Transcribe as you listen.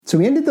So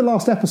we ended the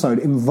last episode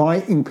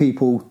inviting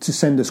people to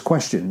send us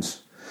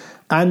questions.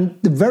 And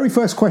the very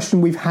first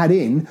question we've had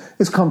in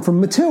has come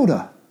from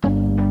Matilda. Your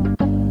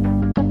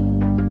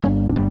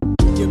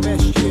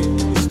best shit,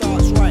 it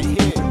starts right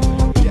here.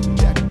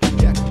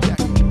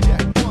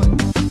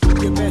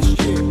 Your best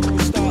shit,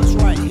 it starts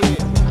right here.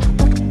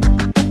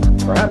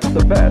 Perhaps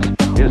the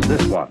best is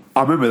this one.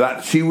 I remember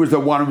that. She was the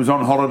one who was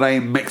on holiday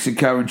in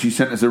Mexico and she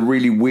sent us a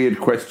really weird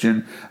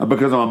question. And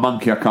because I'm a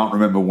monkey, I can't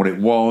remember what it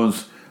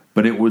was.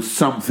 But it was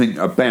something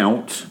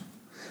about...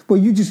 Well,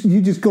 you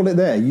just got it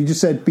there. You just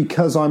said,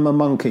 because I'm a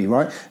monkey,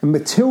 right? And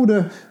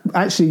Matilda,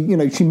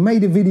 actually, she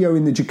made a video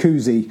in the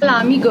jacuzzi.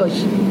 Hola, amigos.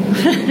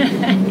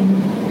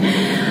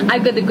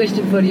 I've got the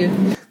question for you.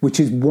 Which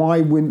is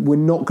why we're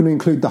not going to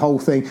include the whole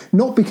thing.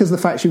 Not because of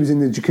the fact she was in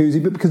the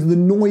jacuzzi, but because of the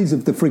noise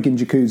of the frigging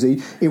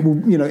jacuzzi. It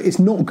will, it's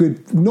not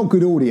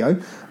good audio.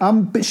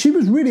 But she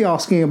was really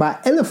asking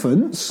about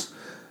elephants.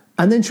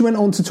 And then she went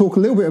on to talk a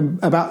little bit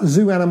about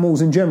zoo animals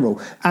in general.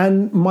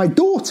 And my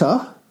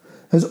daughter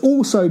has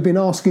also been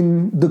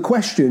asking the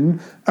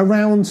question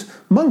around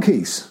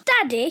monkeys.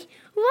 Daddy,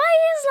 why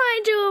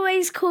is Nigel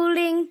always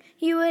calling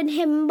you and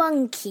him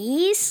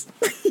monkeys?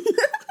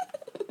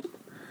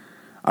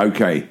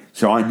 Okay,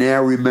 so I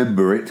now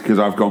remember it because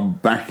I've gone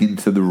back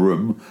into the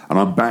room and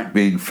I'm back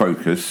being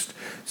focused.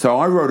 So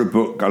I wrote a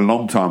book a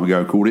long time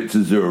ago called It's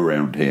a Zoo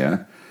Around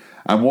Here.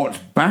 And what's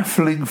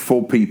baffling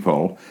for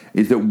people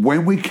is that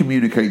when we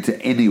communicate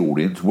to any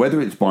audience, whether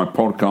it's by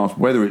podcast,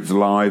 whether it's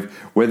live,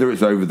 whether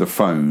it's over the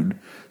phone,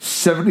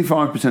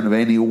 75% of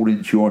any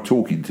audience you are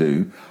talking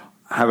to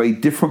have a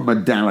different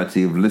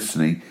modality of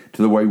listening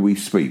to the way we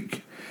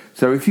speak.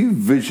 So if you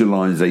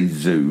visualise a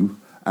zoo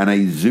and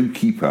a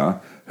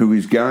zookeeper who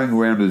is going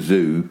around a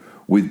zoo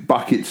with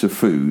buckets of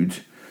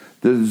food,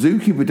 the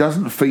zookeeper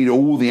doesn't feed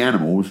all the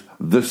animals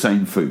the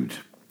same food.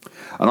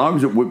 And I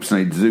was at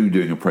Whipsnade Zoo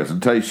doing a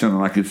presentation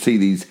and I could see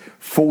these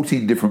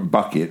 14 different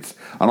buckets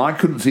and I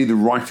couldn't see the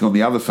writing on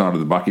the other side of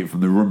the bucket from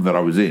the room that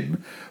I was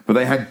in, but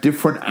they had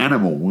different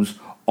animals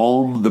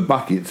on the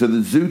bucket so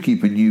the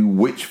zookeeper knew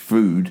which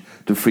food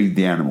to feed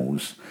the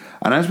animals.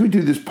 And as we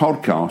do this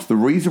podcast, the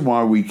reason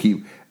why we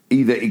keep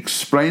either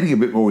explaining a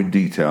bit more in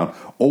detail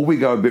or we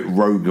go a bit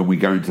rogue and we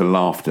go into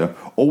laughter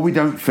or we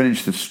don't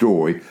finish the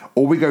story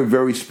or we go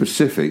very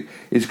specific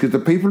is because the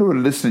people who are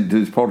listening to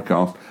this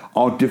podcast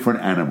are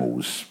different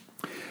animals.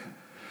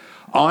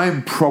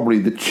 I'm probably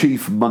the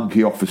chief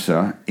monkey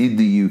officer in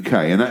the UK,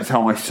 and that's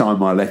how I sign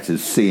my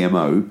letters,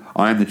 CMO.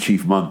 I am the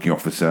chief monkey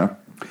officer.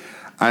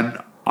 And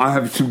I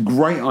have some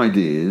great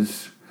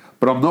ideas,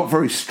 but I'm not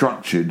very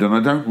structured, and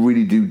I don't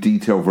really do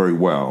detail very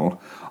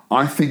well.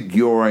 I think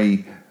you're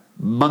a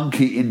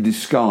monkey in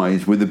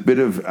disguise with a bit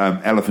of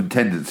elephant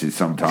tendencies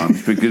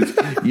sometimes because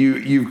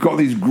you've got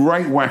these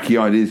great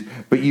wacky ideas,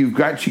 but you've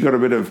actually got a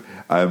bit of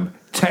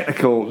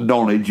technical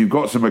knowledge, you've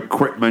got some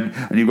equipment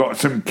and you've got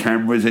some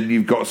cameras and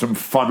you've got some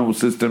funnel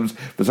systems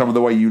for some of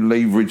the way you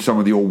leverage some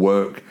of your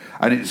work,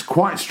 and it's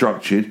quite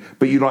structured,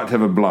 but you like to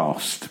have a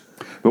blast.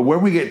 But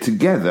when we get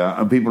together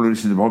and people are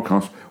listening to the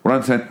podcast, what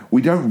I'm saying,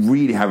 we don't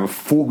really have a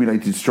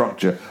formulated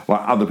structure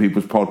like other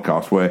people's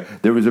podcasts where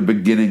there is a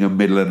beginning, a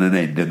middle and an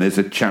end and there's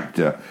a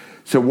chapter.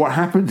 So what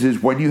happens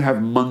is when you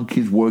have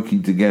monkeys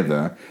working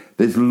together,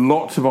 there's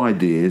lots of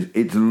ideas,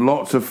 it's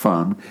lots of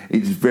fun,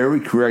 it's very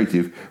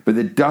creative, but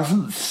it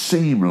doesn't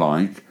seem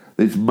like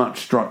there's much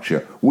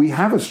structure. We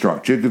have a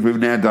structure because we've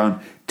now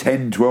done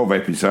 10, 12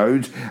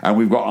 episodes and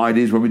we've got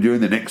ideas when we're doing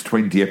the next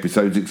 20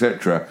 episodes,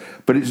 etc.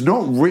 But it's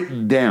not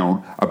written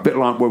down a bit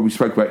like when we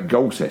spoke about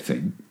goal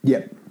setting.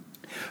 Yep.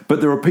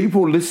 But there are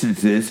people listening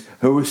to this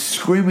who are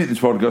screaming at this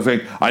podcast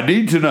saying, I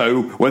need to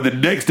know when the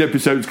next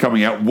episode's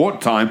coming out,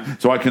 what time,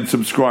 so I can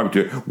subscribe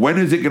to it. When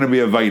is it going to be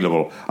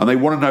available? And they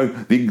want to know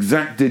the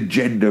exact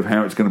agenda of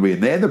how it's going to be.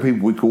 And they're the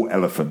people we call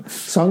elephants.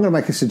 So I'm going to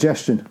make a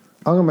suggestion.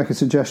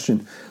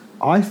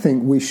 I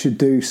think we should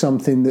do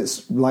something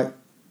that's like,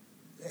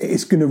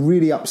 it's going to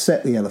really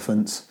upset the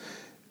elephants,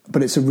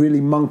 but it's a really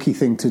monkey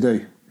thing to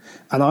do.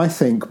 And I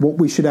think what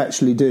we should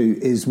actually do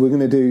is we're going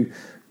to do,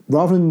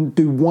 rather than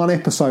do one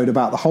episode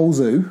about the whole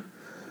zoo,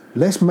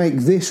 let's make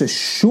this a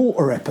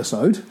shorter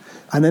episode,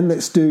 and then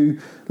let's do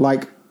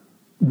like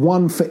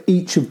one for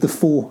each of the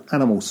 4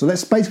 animals. So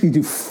let's basically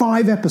do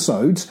 5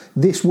 episodes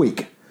this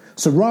week.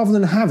 So rather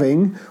than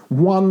having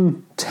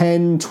one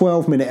 10,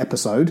 12-minute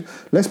episode,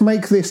 let's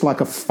make this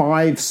like a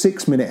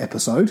 5-6-minute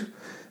episode,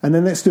 and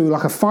then let's do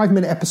like a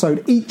 5-minute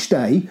episode each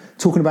day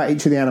talking about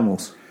each of the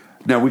animals.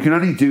 Now, we can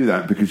only do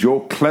that because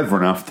you're clever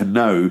enough to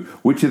know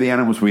which of the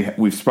animals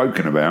we've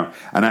spoken about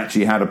and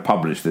actually how to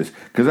publish this.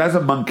 Because as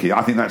a monkey,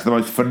 I think that's the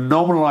most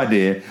phenomenal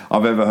idea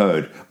I've ever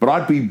heard. But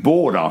I'd be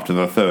bored after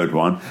the 3rd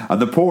one.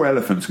 And the poor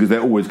elephants, because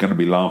they're always going to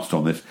be last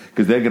on this,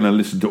 because they're going to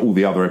listen to all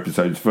the other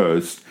episodes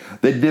first,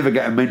 they'd never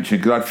get a mention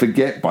because I'd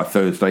forget by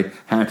Thursday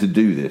how to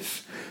do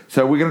this.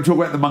 So we're going to talk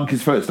about the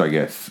monkeys first, I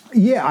guess.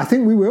 Yeah, I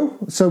think we will.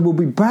 So we'll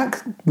be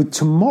back with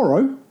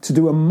tomorrow to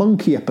do a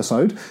monkey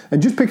episode.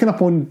 And just picking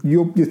up on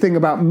your thing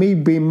about me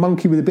being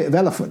monkey with a bit of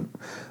elephant,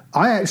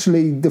 I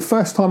actually, the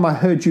first time I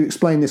heard you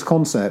explain this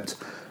concept,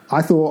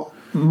 I thought,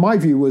 My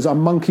view was I'm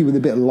monkey with a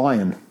bit of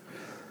lion.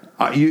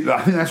 I think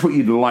that's what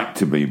you'd like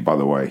to be, by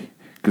the way.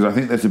 Because I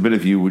think there's a bit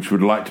of you which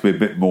would like to be a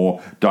bit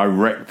more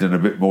direct and a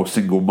bit more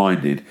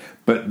single-minded.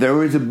 But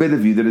there is a bit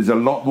of you that is a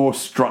lot more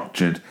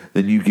structured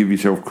than you give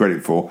yourself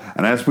credit for.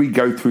 And as we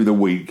go through the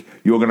week,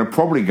 you're going to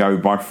probably go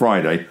by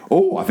Friday,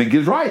 oh, I think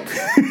he's right.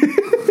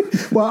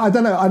 Well, I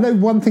don't know. I know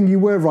one thing you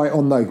were right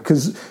on, though,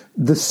 because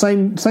the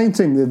same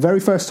thing, the very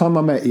first time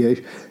I met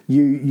you,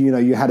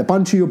 you had a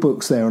bunch of your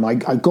books there, and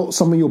I got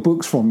some of your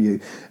books from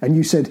you, and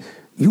you said,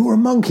 you're a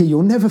monkey,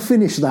 you'll never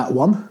finish that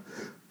one.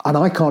 And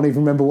I can't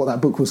even remember what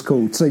that book was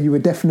called, so you were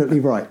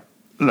definitely right.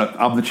 Look,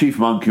 I'm the Chief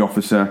Monkey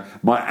Officer.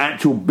 My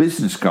actual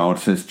business card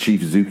says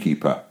Chief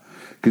Zookeeper.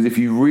 Because if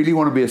you really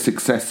want to be a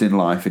success in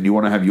life and you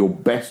want to have your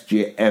best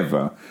year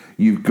ever,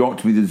 you've got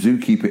to be the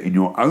zookeeper in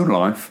your own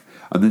life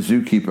and the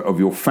zookeeper of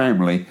your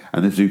family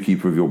and the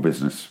zookeeper of your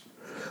business.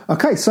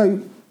 Okay,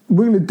 so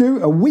we're going to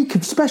do a week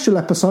of special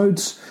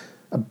episodes,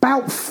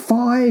 about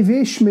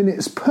 5-ish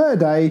minutes per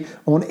day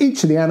on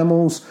each of the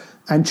animals,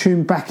 and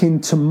tune back in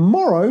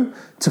tomorrow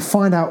to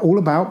find out all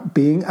about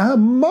being a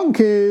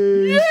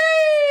monkey.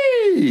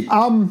 Yay!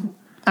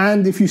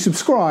 And if you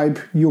subscribe,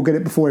 you'll get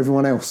it before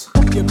everyone else.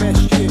 Your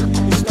best year,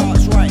 it starts